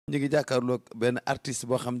ñu ngi jàkkaarloog benn artiste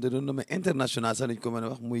boo xam ne dañoo nommé international sax lañ ko mën a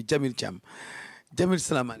wax muy Djamil Thiam Djamil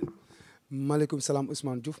salaamaaleykum. maaleykum salaam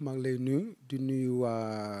Ousmane Diouf maa ngi lay nuyu di nuyu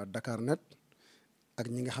waa Dakarnet ak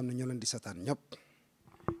ñi nga xam ne ñoo leen di seetaan ñëpp.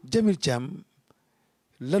 Djamil Thiam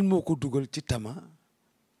lan moo ko dugal ci tama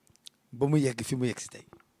ba mu yegg fi mu yegg si tey.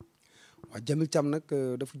 waaw Djamil Thiam nag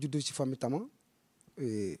dafa judd ci famille tama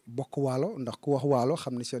bokk waalo ndax ku wax waalo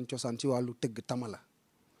xam ne seen cosaan ci wàllu tëgg tama la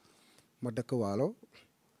ma dëkk waalo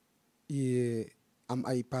am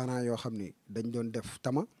ay parents yoo xam ni dañ doon def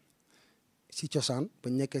tama si cosaan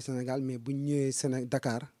bañ nekkee Sénégal mais buñ ñëwee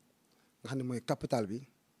Dakar nga xam ne mooy capitale bi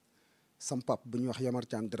sam papa bu ñuy wax Yamar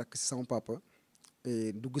Thiam di rakk si sama papa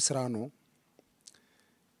dugg Sorano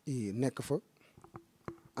nekk fa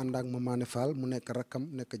ànd ak Mamane Fall mu nekk rakkam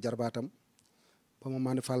nekk jarbaatam ba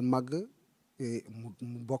Mamane Fall màgg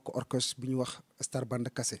mu bokk orchestre bi ñuy wax Star Band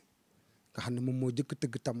Kassé nga xam ne moom moo jëkk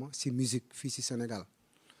tëgg tama si musique fii si Sénégal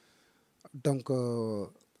donc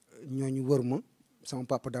ñooñu wër ma sama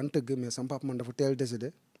papa daan tëgg mais sama papa man dafa teel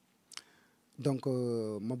décédé donc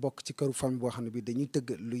ma bokk ci këru famille boo xam ne bii dañuy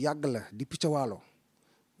tëgg lu yàgg la di picc waalo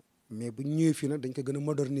mais bu ñëwee fii nag dañ ko gën a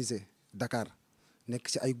moderniser Dakar nekk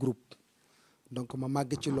ci ay groupe donc ma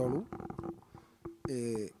màgg ci loolu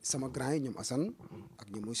sama grand yi ñoom Assane ak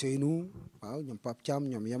ñoom Ousseynou waaw ñoom Pape Thiam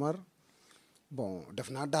ñoom Yamar bon def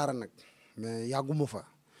naa daara nag mais yàgguma fa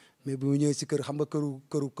mais bi mu ñëwee ci kër xam nga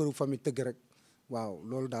këru famille tëgg rek waaw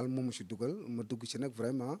loolu daal moom mu ci dugal ma dugg ci nag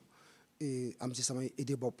vraiment am ci samay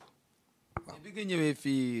idée bopp waaw. bi nga ñëwee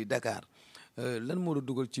fii Dakar lan moo la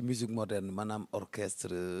dugal ci musique moderne maanaam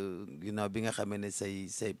orchestre ginnaaw bi nga xamee ne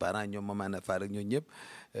say parents ñoom Mamane Fall ak ñoom ñëpp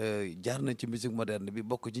jaar nañ ci musique moderne bi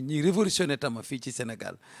bokk ci ñiy révolutionné tama fii ci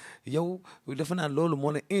Sénégal yow defe naa loolu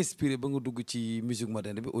moo la inspiré ba nga dugg ci musique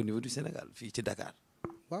moderne bi au niveau du Sénégal fii ci Dakar.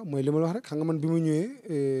 waaw mooy li ma la wax rek xam nga man bi ma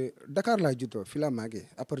ñëwee Dakar laa juddoo fi laa màggee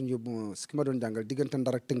après ñu yóbbu ma ki ma doon jàngal diggante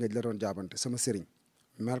Ndar ak Tëngéej la doon jaabante sama sëriñ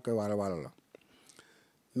mel koy waalo la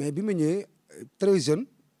mais bi ma ñëwee très jeune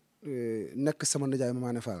nekk sama nijaay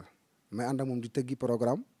Mamane Fall may ànd ak moom di tëggi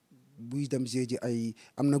programme buy dem jouer ji ay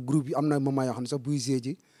am na groupe yi am na moment yoo xam ne sax buy jouer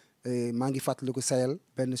ji maa ngi fàttaliku Sayel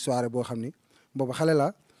benn soirée boo xam ni boobu xale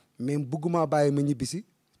la mais bëgguma bàyyi ma ñibbisi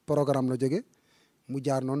programme la jóge mu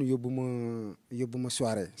jaar noonu yóbbu ma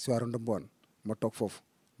soirée ndëmboon ma toog foofu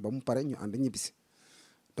ba mu pare ñu ànd ñibbisi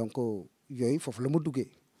donc yooyu foofu la ma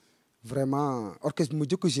duggee vraiment orchestre bi ma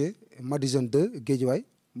jëkk joué Madison 2 Guédiawaye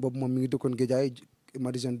boobu moom mi ngi dëkkoon Guédiawaye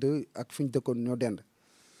Madison 2 ak fi ñu dëkkoon ñoo dend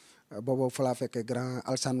boobu fa laa fekkee grand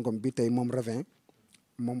Alsane Ngom bi tey moom Ravin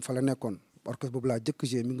moom fa la nekkoon orchestre boobu laa jëkk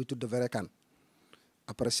joué mi ngi tudd Verekan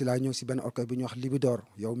après si laa ñëw si benn orchestre bi ñuy wax Libidor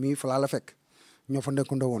yow mii fa laa la fekk ñoo fa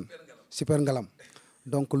nekkandoo woon super ngalam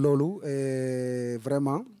donc loolu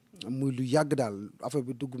vraiment muy lu yàgg daal affaire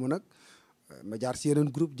bi dugg ma nag ma jaar si yeneen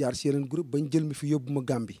groupe bañ jël mi fi yóbbu ma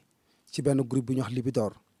Gambie ci benn groupe bi ñuy wax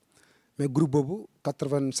Libidor mais groupe boobu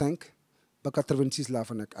 85 ba 86 laa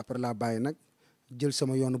fa nekk après laa bàyyi nag jël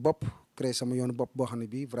sama yoonu bopp créer sama yoonu bopp boo xam ne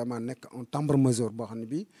bii vraiment nekk un tambour majeur boo xam ne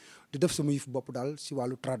bii di def sama yëf bopp daal si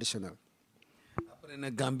wàllu traditionnel. après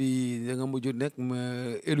nag Gambie da nga mujj nekk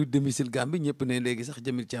élu domicile Gambie ñëpp ne léegi sax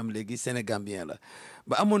Djamil Thiam léegi Sénégambien la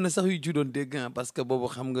ba amoon na sax yu ju doon dégg parce que boobu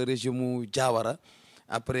xam nga régime mu Diawara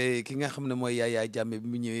après ki nga xam ne mooy Yaya Jammeh bi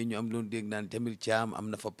mu ñëwee ñu am loon dégg naan Djamil Thiam am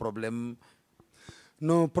na fa problème.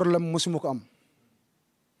 non problème mosuma ko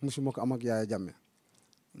am ak Yaya Jammeh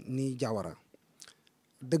nii Diawara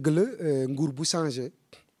dëgg la nguur bu changé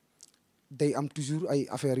day am toujours ay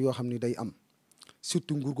affaires yoo xam ni day am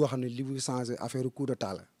surtout nguur goo xam ne li bu changé affaire coup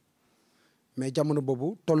d'état la mais jamono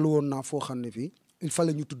boobu toll woon naa foo xam ne fii il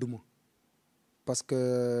fallait ñu tudd ma parce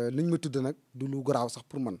que liñ ma tudd nag du lu garaaw sax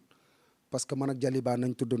pour man parce que man ak Jaliba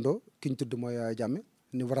nañ tuddandoo ki ñu tudd mooy Yaya Jammeh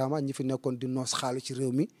ni vraiment ñi fi nekkoon di noos xaalis ci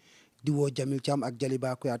réew mi di woo Djamil Thiam ak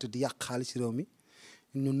Jaliba Kouyaté di yàq xaalis ci réew mi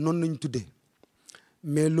ñun noonu nañ tuddee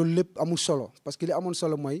mais loolu lépp amul solo parce que li amoon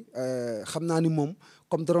solo mooy xam naa ni moom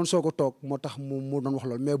comme da doon soog a toog moo tax mu doon wax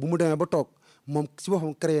loolu mais bu mu demee ba toog moom si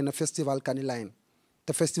boppam créé na festival Kaniline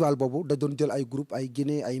te festival boobu da doon jël ay groupe ay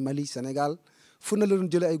Guinée ay Mali Sénégal fu na la doon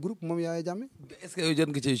jëlee ay groupe moom Yaya Jammeh. est-ce que yow jot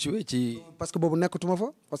nga cee joué ci. parce que boobu nekkatuma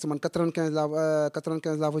fa parce que man 95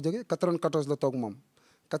 laa fa jógee 94 la toog moom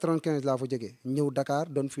 95 laa fa jógee ñëw Dakar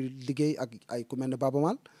doon fi liggéey ak ay ku mel ne Baba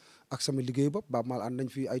Maal ak sama liggéey bopp Baba Maal ànd nañ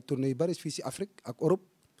fi ay tournées yu bëri fii si Afrique ak Europe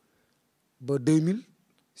ba 2000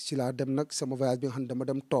 si laa dem nag sama voyage bi nga xam ne dama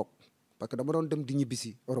dem toog parce que dama doon dem di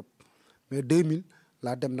ñibbisi Europe mais 2000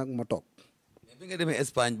 laa dem nag ma toog. mais bi nga demee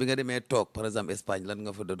Espagne bi nga demee toog par exemple Espagne lan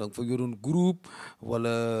nga fa doon donc fa yoroon groupe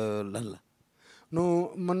wala lan la.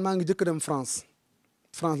 non man maa ngi jëkk dem France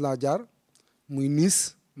laa jaar muy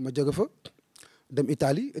Nice ma jóge fa dem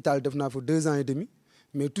Italie def naa fa 2 ans et demi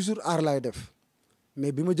mais toujours art laay def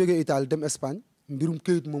mais bi ma jógee Italie dem Espagne mbirum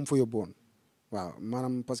këyit moom fa yóbbu woon waaw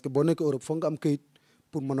maanaam parce que boo nekkee Europe foog nga am këyit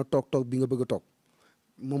pour mën a toog bi nga bëgg a toog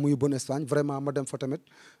moom mu yóbboon Espagne vraiment ma dem fa tamit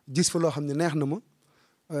gis fa loo xam ne neex na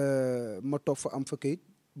ma toog fa am fa këyit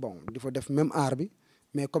bon di fa def même art bi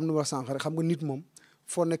mais comme ni ma wax sànq rek xam nga nit moom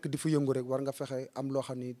foo nekk di fa yëngu rek war nga fexe am loo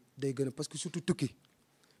xam ni day gën a parce que surtout tukki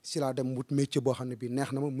si laa dem wut métier boo xam ne bii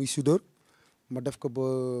neex na ma muy soudeur ma def ko ba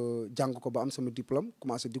jàng ko ba am sama diplôme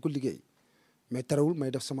commencé di ko liggéey mais terewul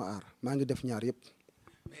may def sama art maa ngi def ñaar yëpp.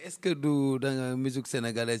 mais est-ce que du da nga musique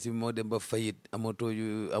sénégalaise bi moo dem ba fayit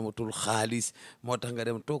amatul xaalis moo tax nga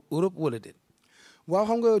dem toog Europe wala déet. waaw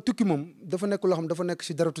xam nga tukki moom dafa nekk loo xam dafa nekk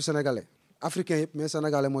si deretu sénégalais africain yëpp mais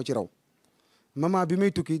sénégalais moo ci raw moment bi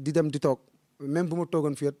may tukki di dem di toog même bu ma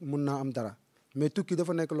toogoon fii mun naa am dara mais tukki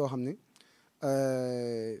dafa nekk loo xam ne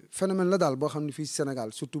phénomène la daal boo xam ne fii si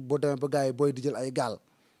Sénégal surtout boo demee ba gars yi booy di jël ay gaal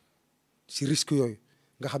si risque yooyu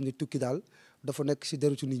nga xam ne tukki daal dafa nekk si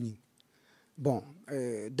deretu nit ñi. bon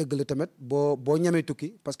dëgg la tamit boo ñemee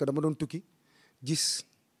tukki parce que dama doon tukki gis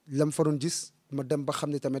lam fa doon gis ma dem ba xam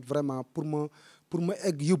ne tamit vraiment pour ma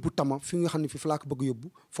egg yóbbu tama fi nga xam ne fi laa ko bëgg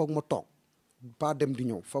yóbbu foog ma toog pas dem di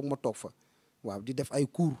ñëw foog ma toog fa waaw di def ay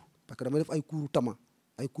cours parce que dama def ay cours tama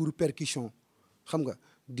ay cours percussion xam nga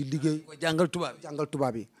di liggéey ko jàngal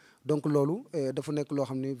tubaab yi donc loolu dafa nekk loo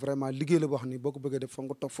xam ne vraiment liggéey la boo xam ne boo ko bëggee def foog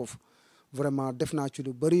nga toog foofu vraiment def naa ci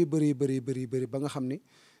lu bëri ba nga xam ni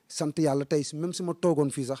sant yàlla tey même si ma toogoon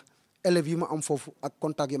fii sax élèves yi ma am foofu ak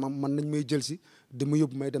contact yi ma am man nañ may jël si di ma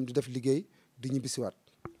yóbbu may dem di def liggéey di ñibbisiwaat.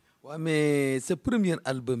 waaw mais sa premier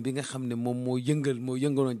album bi nga xam ne moom moo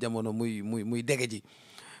yëngaloon jamono muy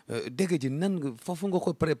Dégg ji nan nga foofu nga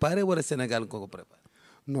ko préparé wala Sénégal nga ko préparé.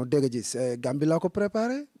 non Dégg ji Gambie laa ko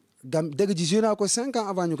préparé Dégg ji joué naa ko 5 ans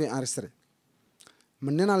avant ñu koy enregistré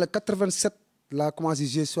man nee naa la 87 laa commencé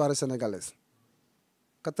jouer soirée sénégalaise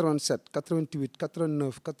 87 88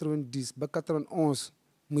 89 90 ba 91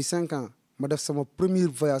 muy 5 ans ma def sama premier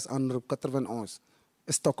voyage en Europe 91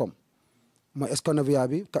 Stockholm mooy Scandinavia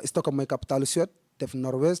bi Stockholm mooy capitale Suède def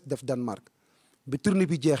Norvège def Danemark bi tournée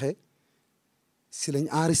bi jeexee si lañ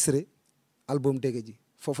enregistré album Dégg ji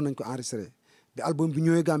foofu nañ ko enregistré bi album bi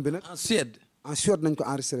ñëwee Gambie nag. en Suède nañ ko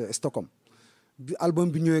enregistré Stockholm bi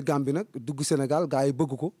album bi ñëwee Gambie nag dugg Sénégal gars yi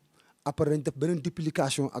bëgg ko après dañ def beneen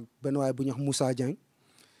duplication ak benn waay bu ñuy wax Moussa Dieng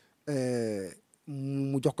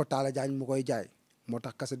mu jox ko Talla Diagne mu koy jaay moo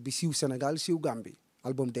tax cassette bi siiw Sénégal siiw Gambie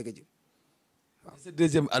album Dégg ji waaw. sa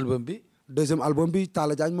deuxième album bi. deuxième album bi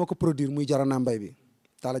Talla Diagne moo ko produire muy Jarana Mbay bi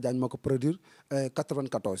Talla Diagne moo ko produire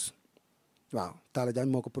 94 waaw Talla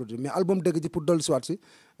Diagne moo ko produire mais album Dégg ji pour dolli siwaat si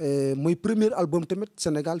mooy premier album tamit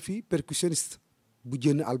Sénégal fii percussionniste bu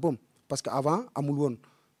jénn album parce que avant amul woon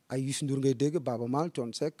ay Youssou Ndour ngay dégg Baaba Maal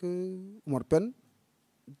Thione Seck Omar Pène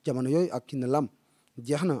jamono yooyu ak Kiné Lam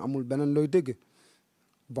jeex na amul beneen looy dégg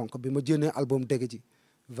donc bi ma jénnee album Dégg ji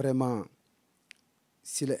vraiment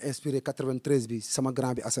si la inspiré 93 bi sama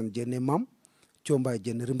grand bi Assane jénnee Maam Coombaay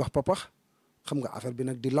jénn Rimbax Papax xam nga affaire bi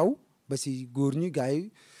nag di law ba si góor ñi gars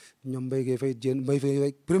yi ñoom Mbaye Fay jénn Mbaye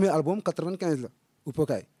Fay premier album 95 la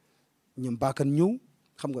uppokaay ñoom Bakkan ñëw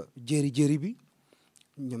xam nga jéeri bi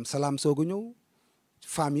ñoom Salaam soog a ñëw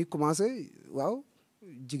femmes yi commencé waaw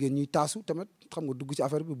jigéen ñi taasu tamit xam nga dugg ci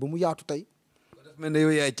affaire bi ba mu yaatu tey. mel na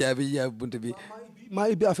yow yaay caabi yaa bunt bi. maa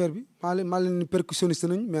ibbi affaire bi maa leen ni percussionniste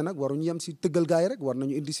nañ mais nag waruñu yem si tëggal gars yi rek war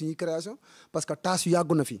nañu indi suñuy création parce que taas yu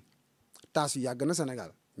yàggu na fi taas yu yàgg na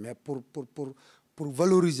Sénégal mais pour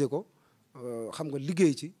valoriser ko xam nga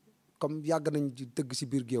liggéey ci comme yàgg nañ ci tëgg si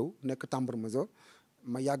biir géew nekk tambour major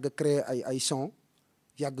ma yàgg créer ay son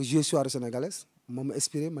yàgg jouer soirée sénégalaise moo ma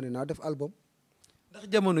inspiré ma ne naa def album. ndax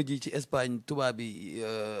jamono ji ci Espagne tubaab bi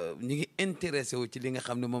ñi ngi intéressé wu ci li nga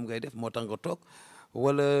xam ne moom ngay def moo tax nga toog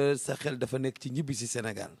wala sa xel dafa nekk ci ñibbi si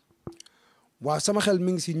Sénégal. waaw sama xel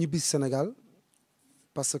mi ngi si ñibbi si Sénégal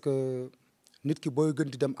parce que nit ki booy gën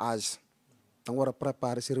di dem âge da nga war a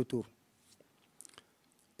préparer ses retours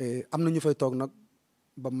et am na ñu fay toog nag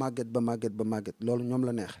ba màgget loolu ñoom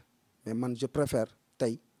la neex mais man je préfère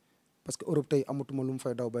tey parce que Europe tey amatuma lu mu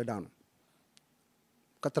fay daw bay daanu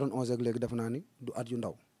 91 ak léegi def naa ni du at yu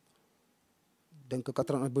ndaw donc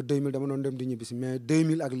 91 ba 2000 dama doon dem di ñibbisi mais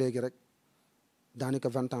 2000 ak léegi rek daanaka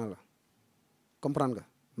 20 ans la comprendre nga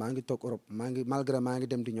maa ngi toog Europe malgré maa ngi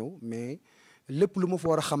dem di ñëw mais lépp lu ma fa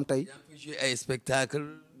war a xam tey. yaa ngi joué ay spectacle.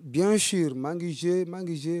 bien sûr maa ngi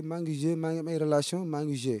am ay relation maa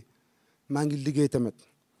ngi joué maa ngi liggéey tamit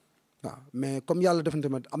waaw mais comme yàlla def na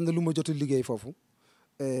tamit am na lu ma jot a liggéey foofu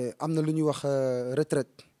am na lu ñuy wax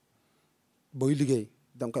retraite booy liggéey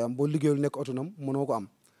da nga koy am boo liggéeyul nekk autonome mënoo ko am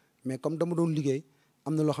mais comme dama doon liggéey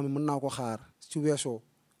am na loo xam ne mën naa ko xaar ci weesoo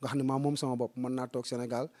nga xam ne maa moom sama bopp mën naa toog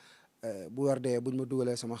Sénégal bu weer dee buñ ma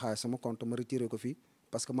dugalee sama xaalis sama compte ma retiré ko fii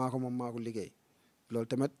parce que maa ko moom maa ko liggéey loolu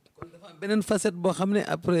tamit. kon dafa am beneen facette boo xam ne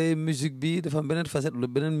après musique bi dafa am beneen facette lu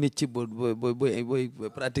beneen métier booy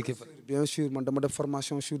pratiquer fa. bien sûr man dama def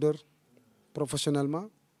formation soudeur professionnellement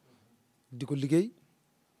di ko liggéey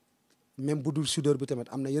même bu dul soudeur bi tamit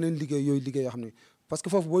am na yeneen liggéey yooyu liggéey yoo xam ne parce que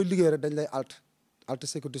foofu booy liggéey rek dañ lay alt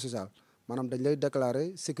sécurité sociale maanaam dañ lay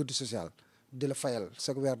déclarer sécurité sociale di la fayal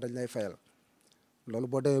chaque weer dañ lay fayal loolu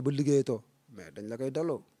boo demee ba liggéeyatoo mais dañ la koy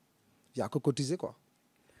delloo yaa ko cotiser quoi.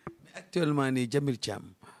 mais actuellement nii Djamil Thiam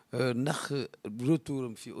ndax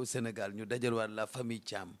retouram fii au Sénégal ñu dajalwaat la famille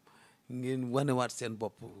Thiam ngeen wanewaat seen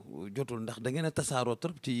bopp jotul ndax da ngeen a tasaaroo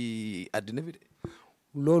trop ci àddina bi de.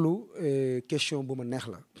 loolu question bu ma neex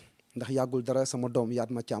la ndax yàggul dara sama doom yaat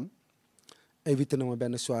ma Thiam invité na ma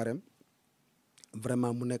benn soirée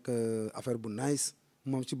vraiment mu nekk affaire bu nice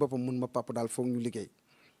moom ci boppam mun ma papa daal foog ñu liggéey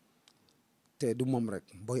te du moom rek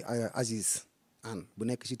booy Aziz an bu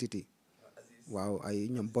nekk ci Titi waaw ay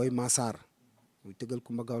ñoom booy Massar muy tëggal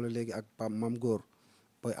Kumba Gawlo léegi ak Pam Mam Góor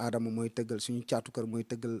booy Adama mooy tëggal suñu caatu kër mooy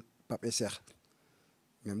tëggal Pape et Cheikh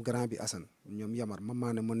même grand bi Assane ñoom Yamar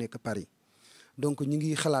Mamaane moo nekk Paris donc ñu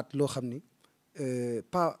ngi xalaat loo xam ni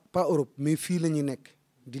pas Europe mais fii la ñuy nekk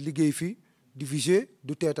di liggéey fii di fi jouer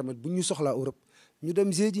du tee tamit bu ñu soxlaa Europe ñu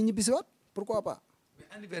dem jouer ji ñibbisiwaat pourquoi pas. mais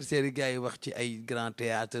anniversaire yi gars yi wax ci ay grand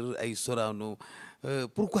théâtre ay Sorano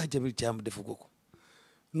pourquoi Djamil Thiam defu ko.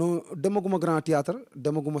 non demaguma grand théâtre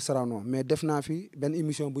demaguma Sorano mais def naa fi benn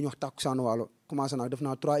émission bu ñu wax Takkusaanu Waalo commencé naa def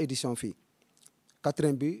naa 3 éditions fii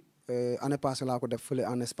 4e bi année passée laa ko def fële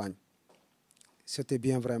en Espagne c'était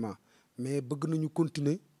bien vraiment mais bëgg nañu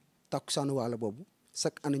continuer Takkusaanu Waalo boobu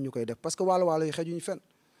chaque année ñu koy def parce que waalo yi xejuñu fenn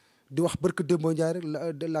di wax barke Demba Ndiaye rek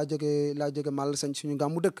laa jóge Màll sañ suñu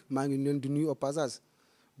gàmmu dëkk maa ngi leen di nuyu au passage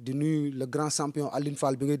di nuyu le grand champion Aline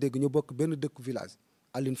Fall bi ngay dégg ñu bokk benn dëkk village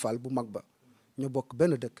Aline Fall bu mag ba ñu bokk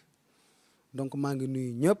benn dëkk donc maa ngi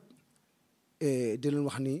nuyu ñëpp di leen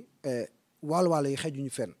wax ni waalo yi xejuñu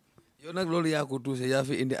fenn. yow nag loolu yaa ko tuuse yaa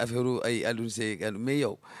fi indi affaire ay Alioune Seye mais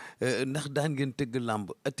yow ndax daan ngeen tëgg làmb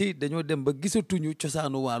te dañoo dem ba gisatuñu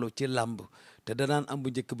cosaanu waalo ci làmb te danaan am bu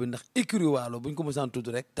njëkk bi ndax écurie waalo buñ ko mosaan tudd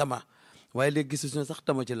rek tama waaye léegi gisatuñu sax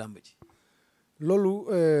tama ci làmb ji. loolu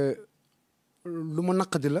lu ma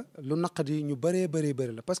naqadi la lu naqadi ñu bëree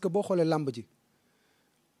bëri la parce que boo xoolee làmb ji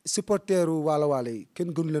supporteru waalo yi kenn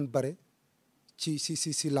gënu leen bare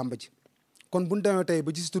si làmb ji. kon bu ñu demee tey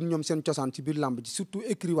ba gisatuñu ñoom seen cosaan ci biir làmb ji surtout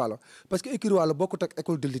écurie waalo parce que écurie waalo bokkut ak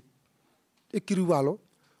école de lutte écurie waalo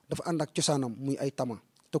dafa ànd ak cosaanam muy ay tama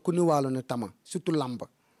te ku ni waalo ne tama surtout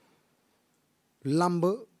làmb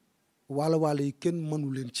waalo yi kenn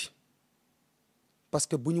mënu leen ci parce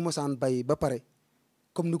que bu ñu mosaan bay ba pare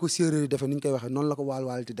comme ni ko séeréer yi defee ni ñu koy waxee noonu la ko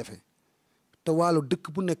waalo di defee te waalo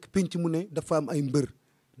dëkk bu nekk pénc mu ne dafa am ay mbër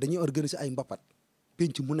dañuy organiser ay mbapat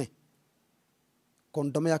pénc mu ne kon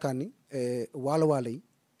dama yaakaar ni waalo yi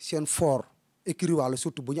seen fort écurie waalo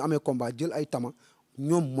surtout bu ñu amee combat jël ay tama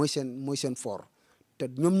ñoom mooy seen fort te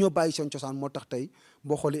ñoom ñoo bàyyi seen cosaan moo tax tey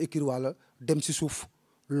boo xoolee écurie waalo dem si suuf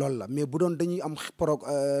loolu la mais bu doon dañuy am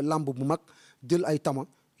lamb bu mag jël ay tama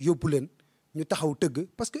yóbbu leen ñu taxaw tëgg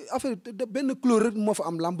parce que affaire benn couleur rek moo fa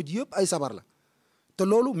am lamb ji yëpp ay sabar la te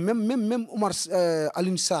loolu même Omar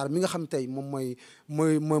Alioune Sarr mi nga xam tey moom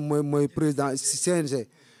mooy président CNG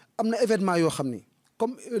am na événement yoo xam ni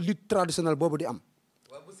comme lutte traditionnelle boobu di am.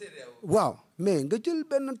 waaw mais nga jël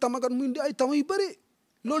benn tamakat muy indi ay tama yu bëri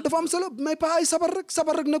loolu dafa am solo mais pas ay sabar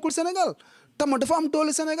rek nekkul Sénégal tama dafa am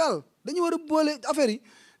doole Sénégal dañu war a boole affaire yi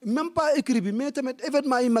même pas écrit bi mais tamit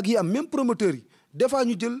événement yi mag yi am même promoteurs yi des fois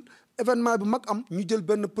ñu jël événement bu mag am ñu jël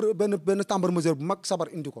benn tambour majeur bu mag sabar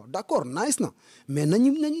indi ko d'accord nice na mais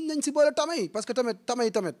nañ si boole tama yi parce que tama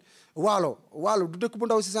yi tamit waalo du dëkk bu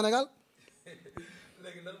ndaw si Sénégal.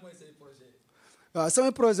 léegi lan mooy say projet. waaw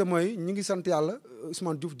samay projet mooy ñu ngi sant yàlla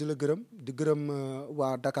Ousmane Diouf di gërëm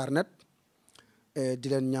waa Dakarnet di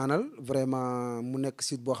leen ñaanal vraiment mu nekk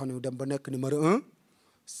site boo xam ne dem ba nekk numéro 1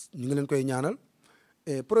 ñu ngi leen koy ñaanal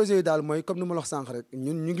projet yi daal mooy comme ni ma la wax sànq rek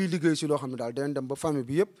ñun ñu ngi liggéey si loo xam ne daal dinañ dem ba famille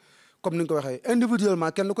bi yëpp comme ni nga ko waxee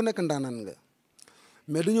individuellement kenn ku nekk ndaanaan nga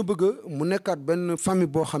mais dañoo bëgg mu nekkaat benn famille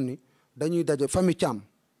boo xam ni dañuy daje famille Thiam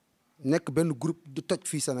nekk benn groupe di toj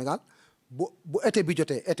fii Sénégal bu été bi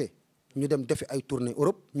jotee été ñu dem defi ay tournée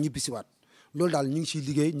Europe ñibbisiwaat loolu daal ñu ngi ciy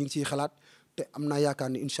liggéey ñu ngi ciy xalaat te am naa yaakaar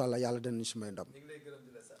ni incha allah yàlla danañ si may ndam.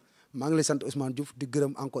 maa ngi lay sant Ousmane Diouf di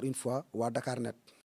gërëm encore une fois waa Dakarnet.